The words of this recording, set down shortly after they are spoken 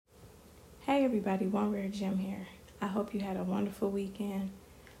Hey everybody, One Rare Gem here. I hope you had a wonderful weekend.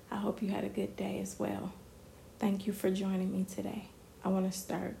 I hope you had a good day as well. Thank you for joining me today. I want to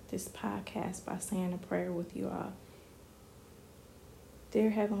start this podcast by saying a prayer with you all.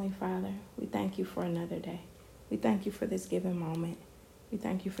 Dear Heavenly Father, we thank you for another day. We thank you for this given moment. We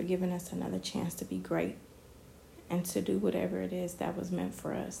thank you for giving us another chance to be great and to do whatever it is that was meant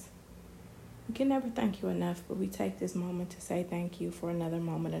for us. We can never thank you enough, but we take this moment to say thank you for another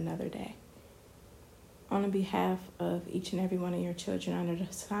moment, another day. On behalf of each and every one of your children under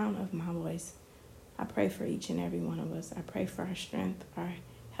the sound of my voice, I pray for each and every one of us. I pray for our strength, our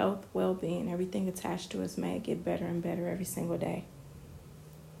health, well-being, everything attached to us. May it get better and better every single day.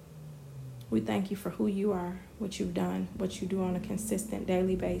 We thank you for who you are, what you've done, what you do on a consistent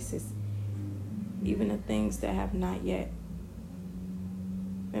daily basis, even the things that have not yet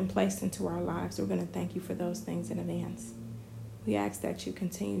been placed into our lives. We're going to thank you for those things in advance. We ask that you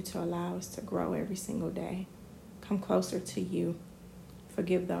continue to allow us to grow every single day, come closer to you,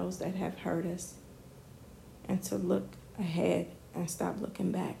 forgive those that have hurt us, and to look ahead and stop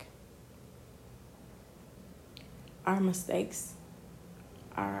looking back. Our mistakes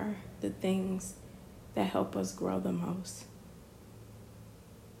are the things that help us grow the most.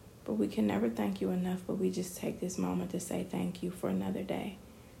 But we can never thank you enough, but we just take this moment to say thank you for another day.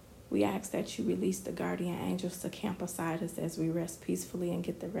 We ask that you release the guardian angels to camp beside us as we rest peacefully and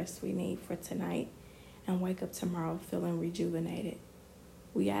get the rest we need for tonight and wake up tomorrow feeling rejuvenated.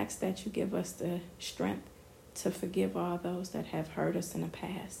 We ask that you give us the strength to forgive all those that have hurt us in the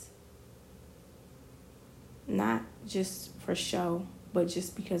past. Not just for show, but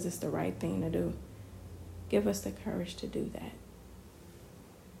just because it's the right thing to do. Give us the courage to do that.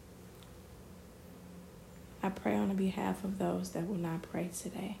 I pray on behalf of those that will not pray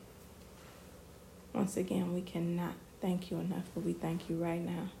today. Once again, we cannot thank you enough, but we thank you right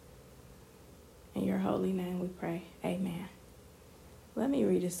now. In your holy name we pray. Amen. Let me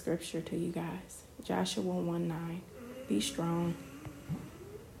read a scripture to you guys. Joshua 1:9. Be strong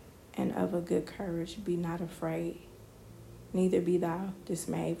and of a good courage. Be not afraid. Neither be thou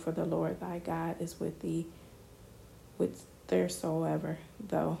dismayed, for the Lord thy God is with thee, whithersoever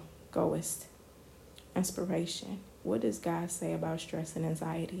thou goest. Inspiration. What does God say about stress and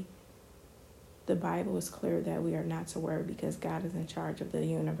anxiety? The Bible is clear that we are not to worry because God is in charge of the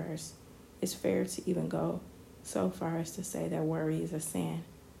universe. It's fair to even go so far as to say that worry is a sin.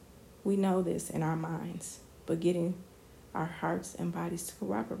 We know this in our minds, but getting our hearts and bodies to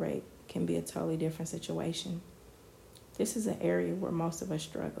cooperate can be a totally different situation. This is an area where most of us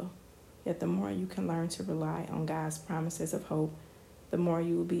struggle. Yet the more you can learn to rely on God's promises of hope, the more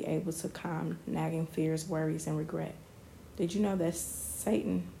you will be able to calm nagging fears, worries, and regret. Did you know that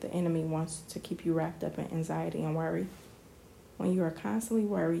Satan, the enemy, wants to keep you wrapped up in anxiety and worry? When you are constantly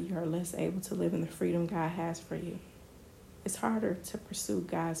worried, you are less able to live in the freedom God has for you. It's harder to pursue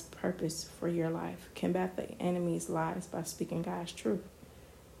God's purpose for your life. Combat the enemy's lies by speaking God's truth.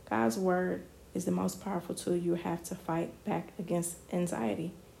 God's word is the most powerful tool you have to fight back against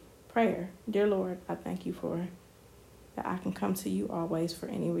anxiety. Prayer. Dear Lord, I thank you for that I can come to you always for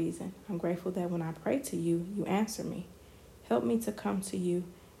any reason. I'm grateful that when I pray to you, you answer me. Help me to come to you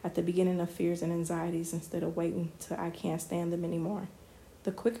at the beginning of fears and anxieties instead of waiting till I can't stand them anymore.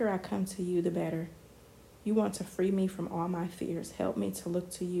 The quicker I come to you, the better. You want to free me from all my fears. Help me to look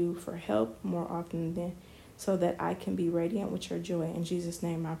to you for help more often than so that I can be radiant with your joy. In Jesus'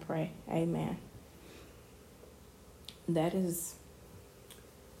 name I pray. Amen. That is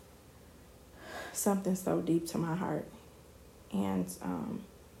something so deep to my heart. And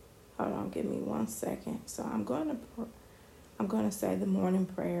hold on, give me 1 second. So I'm going to say the morning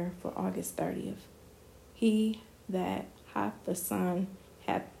prayer for August 30th. He that hath the Son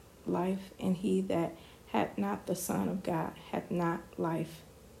hath life, and he that hath not the Son of God hath not life.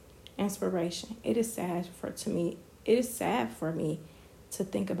 Inspiration. It is sad for me to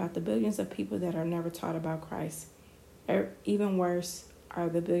think about the billions of people that are never taught about Christ. Even worse are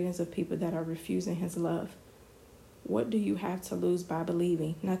the billions of people that are refusing his love. What do you have to lose by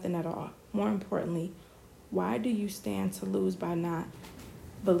believing? Nothing at all. More importantly, why do you stand to lose by not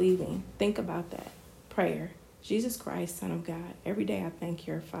believing? Think about that. Prayer. Jesus Christ, Son of God, every day I thank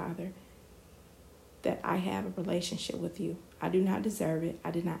your Father that I have a relationship with you. I do not deserve it.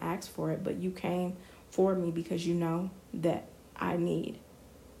 I did not ask for it, but you came for me because you know that I need.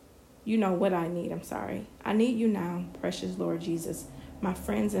 You know what I need, I'm sorry. I need you now, precious Lord Jesus. My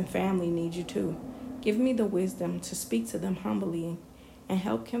friends and family need you too. Give me the wisdom to speak to them humbly and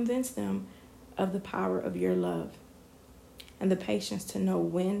help convince them of the power of your love and the patience to know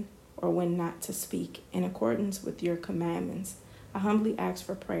when or when not to speak in accordance with your commandments. I humbly ask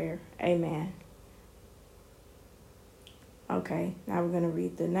for prayer. Amen. Okay, now we're going to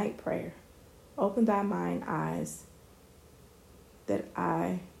read the night prayer. Open thy mine eyes that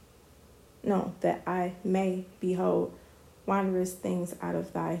I may behold wondrous things out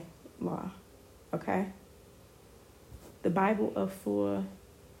of thy law. Okay? The Bible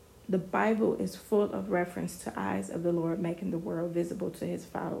is full of reference to eyes of the Lord making the world visible to his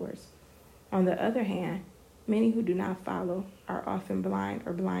followers. On the other hand, many who do not follow are often blind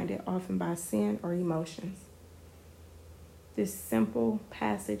or blinded, often by sin or emotions. This simple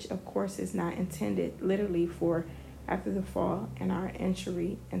passage, of course, is not intended literally for after the fall and our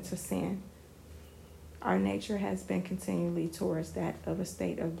entry into sin. Our nature has been continually towards that of a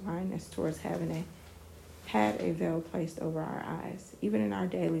state of blindness, towards having had a veil placed over our eyes, even in our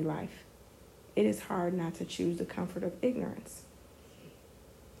daily life. It is hard not to choose the comfort of ignorance.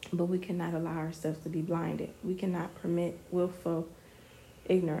 But we cannot allow ourselves to be blinded. We cannot permit willful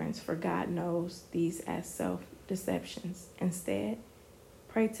ignorance, for God knows these as self-deceptions. Instead,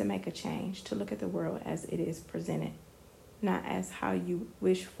 pray to make a change, to look at the world as it is presented, not as how you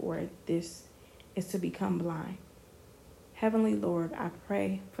wish for it. This is to become blind. Heavenly Lord, I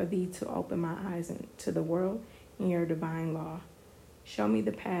pray for thee to open my eyes to the world in your divine law. Show me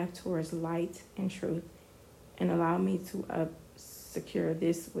the path towards light and truth, and allow me to secure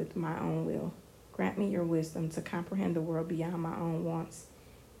this with my own will. Grant me your wisdom to comprehend the world beyond my own wants,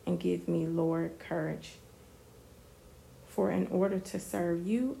 and give me, Lord, courage. For in order to serve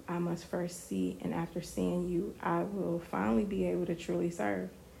you, I must first see, and after seeing you, I will finally be able to truly serve.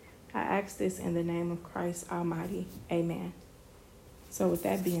 I ask this in the name of Christ Almighty. Amen. So with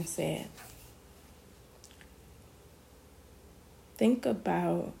that being said, think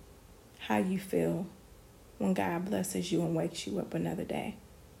about how you feel when God blesses you and wakes you up another day.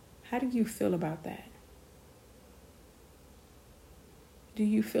 How do you feel about that? Do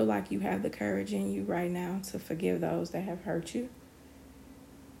you feel like you have the courage in you right now to forgive those that have hurt you?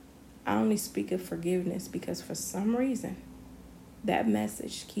 I only speak of forgiveness because for some reason, that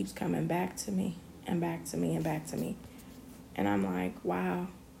message keeps coming back to me and back to me and back to me. And I'm like, wow,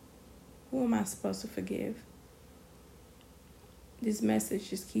 who am I supposed to forgive? This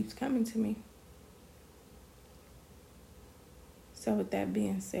message just keeps coming to me. So with that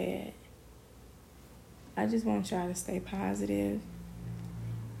being said, I just want y'all to stay positive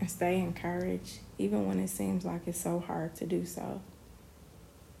and stay encouraged, even when it seems like it's so hard to do so.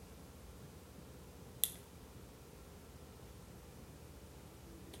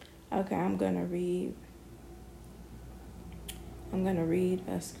 Okay, I'm going to read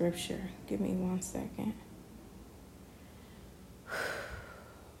a scripture. Give me 1 second. My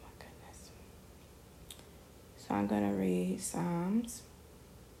goodness. So I'm going to read Psalms.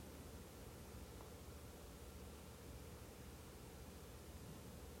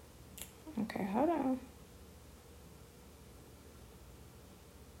 Okay, hold on.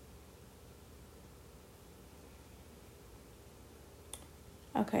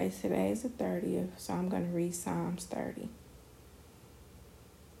 Okay, today is the 30th, so I'm going to read Psalms 30.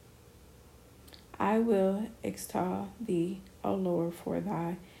 I will extol thee, O Lord, for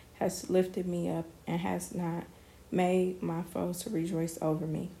thou hast lifted me up and hast not made my foes to rejoice over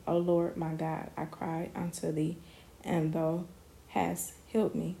me. O Lord, my God, I cried unto thee, and thou hast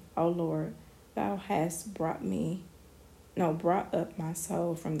healed me. O Lord, thou hast brought up my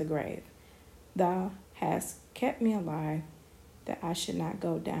soul from the grave. Thou hast kept me alive, that I should not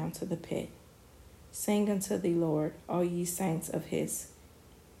go down to the pit. Sing unto the Lord, all ye saints of his,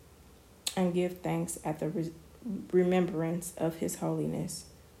 and give thanks at the remembrance of his holiness.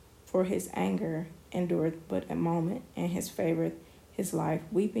 For his anger endureth but a moment, and his favor his life.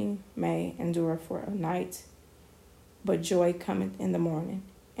 Weeping may endure for a night, but joy cometh in the morning.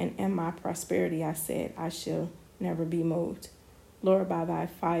 And in my prosperity I said, I shall never be moved. Lord, by thy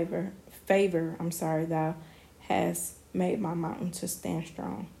favor, thou hast made my mountain to stand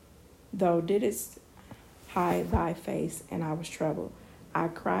strong. Thou didst hide thy face, and I was troubled. I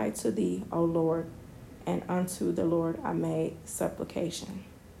cried to thee, O Lord, and unto the Lord I made supplication.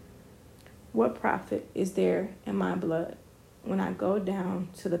 What profit is there in my blood? When I go down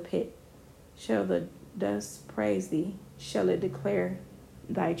to the pit, shall the dust praise thee? Shall it declare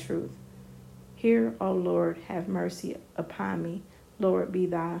thy truth? Hear, O Lord, have mercy upon me. Lord, be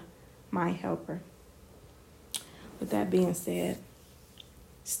thou my helper. With that being said,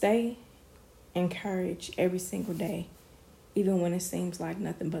 stay encouraged every single day, even when it seems like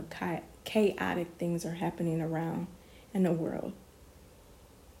nothing but chaotic things are happening around in the world.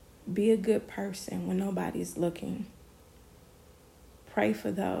 Be a good person when nobody's looking. Pray for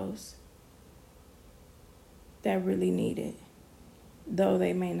those that really need it. though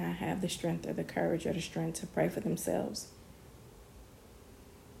they may not have the strength or the courage or the strength to pray for themselves.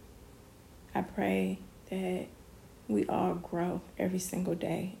 I pray that we all grow every single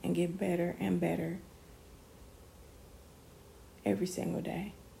day and get better and better every single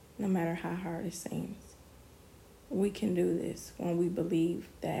day, no matter how hard it seems. We can do this when we believe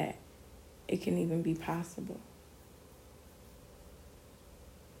that it can even be possible.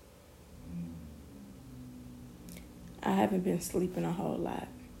 I haven't been sleeping a whole lot.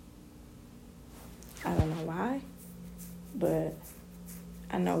 I don't know why, but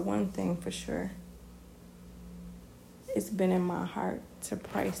I know one thing for sure. It's been in my heart to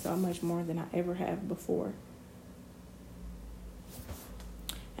pray so much more than I ever have before.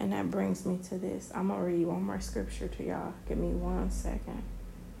 And that brings me to this. I'm going to read one more scripture to y'all. Give me 1 second.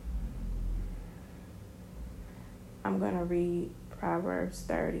 I'm going to read Proverbs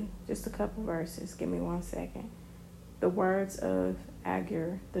 30, just a couple verses. Give me 1 second. The words of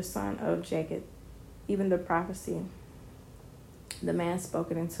Agur, the son of Jacob, even the prophecy, the man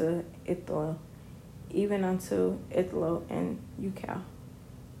spoke it into Ithel, even unto Ithel and Ucal.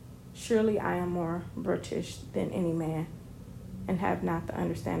 Surely I am more brutish than any man, and have not the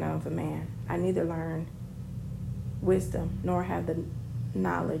understanding of a man. I neither learn wisdom, nor have the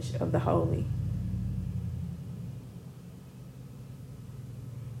knowledge of the holy.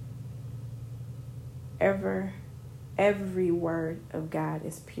 Every word of God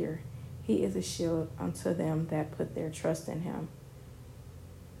is pure. He is a shield unto them that put their trust in him.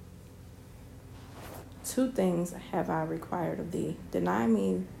 2 things have I required of thee. Deny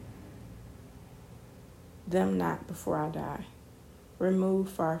me them not before I die. Remove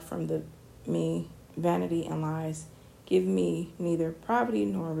far from me vanity and lies. Give me neither poverty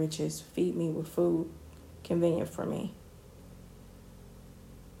nor riches. Feed me with food convenient for me.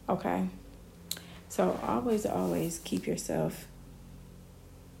 Okay? So always keep yourself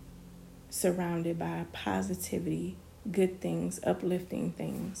surrounded by positivity, good things, uplifting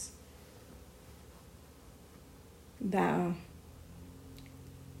things. Thou,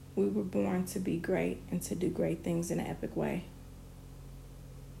 we were born to be great and to do great things in an epic way.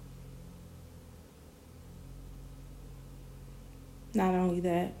 Not only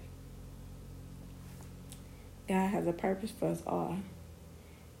that, God has a purpose for us all.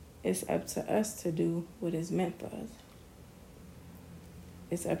 It's up to us to do what is meant for us.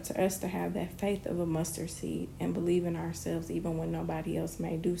 It's up to us to have that faith of a mustard seed and believe in ourselves even when nobody else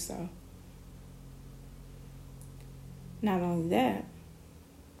may do so. Not only that,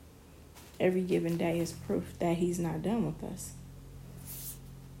 every given day is proof that he's not done with us.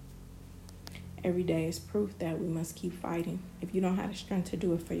 Every day is proof that we must keep fighting. If you don't have the strength to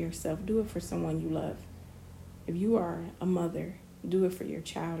do it for yourself, do it for someone you love. If you are a mother, do it for your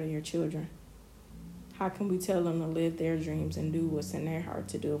child or your children. How can we tell them to live their dreams and do what's in their heart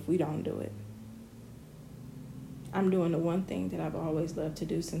to do if we don't do it? I'm doing the one thing that I've always loved to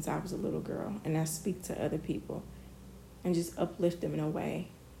do since I was a little girl, and that's speak to other people and just uplift them in a way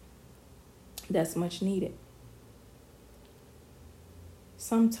that's much needed.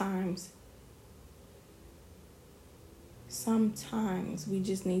 Sometimes we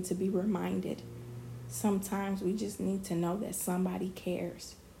just need to be reminded. Sometimes we just need to know that somebody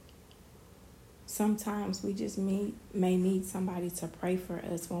cares. Sometimes we just may need somebody to pray for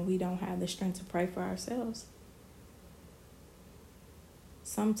us when we don't have the strength to pray for ourselves.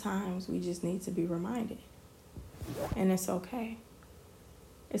 Sometimes we just need to be reminded. And it's okay.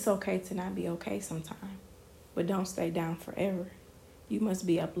 It's okay to not be okay sometimes. But don't stay down forever. You must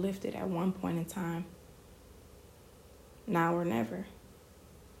be uplifted at one point in time. Now or never.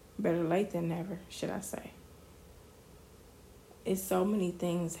 Better late than never, should I say. It's so many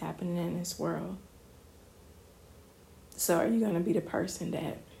things happening in this world. So are you going to be the person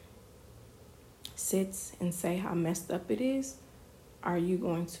that sits and say how messed up it is? Are you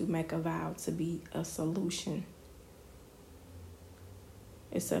going to make a vow to be a solution?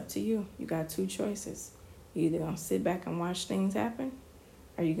 It's up to you. You got 2 choices. You're either going to sit back and watch things happen,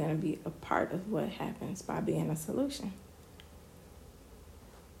 or you're going to be a part of what happens by being a solution.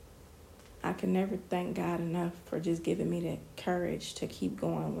 I can never thank God enough for just giving me the courage to keep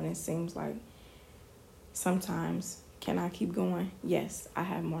going when it seems like sometimes, can I keep going? Yes, I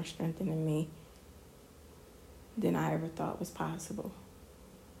have more strength in me than I ever thought was possible.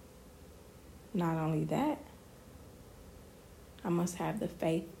 Not only that, I must have the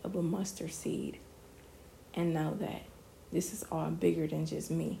faith of a mustard seed and know that this is all bigger than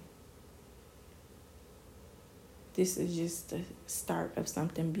just me. This is just the start of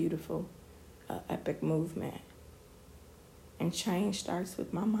something beautiful, an epic movement. And change starts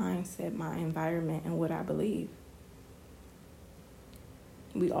with my mindset, my environment, and what I believe.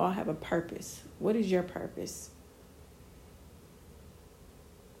 We all have a purpose. What is your purpose?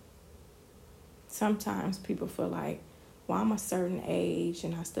 Sometimes people feel like, well, I'm a certain age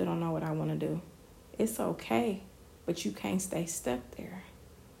and I still don't know what I want to do. It's okay, but you can't stay stuck there.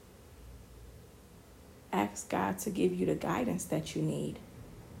 Ask God to give you the guidance that you need.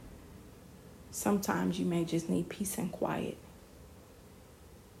 Sometimes you may just need peace and quiet.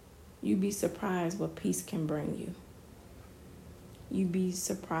 You'd be surprised what peace can bring you. You'd be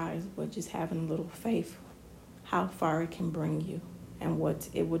surprised with just having a little faith, how far it can bring you and what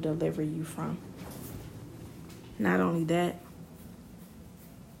it will deliver you from. Not only that,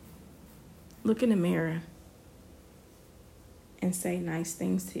 look in the mirror and say nice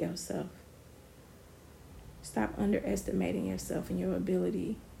things to yourself. Stop underestimating yourself and your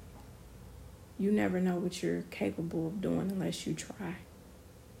ability. You never know what you're capable of doing unless you try.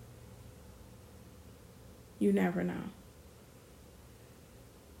 You never know.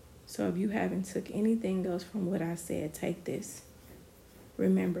 So if you haven't took anything else from what I said, take this.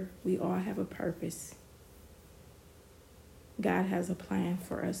 Remember, we all have a purpose. God has a plan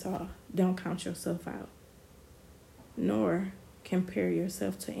for us all. Don't count yourself out, nor compare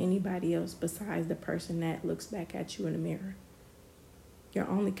yourself to anybody else besides the person that looks back at you in the mirror. Your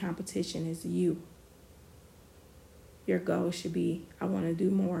only competition is you. Your goal should be, I want to do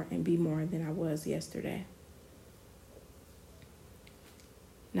more and be more than I was yesterday.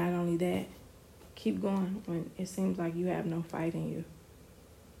 Not only that, keep going when it seems like you have no fight in you.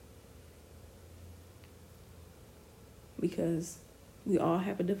 Because we all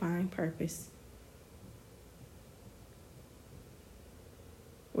have a divine purpose.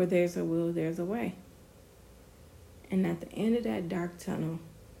 Where there's a will, there's a way. And at the end of that dark tunnel,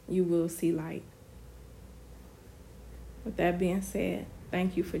 you will see light. With that being said,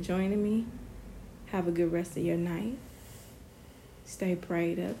 thank you for joining me. Have a good rest of your night. Stay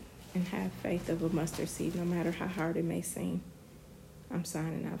prayed up and have faith of a mustard seed, no matter how hard it may seem. I'm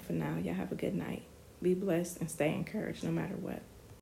signing out for now. Y'all have a good night. Be blessed and stay encouraged no matter what.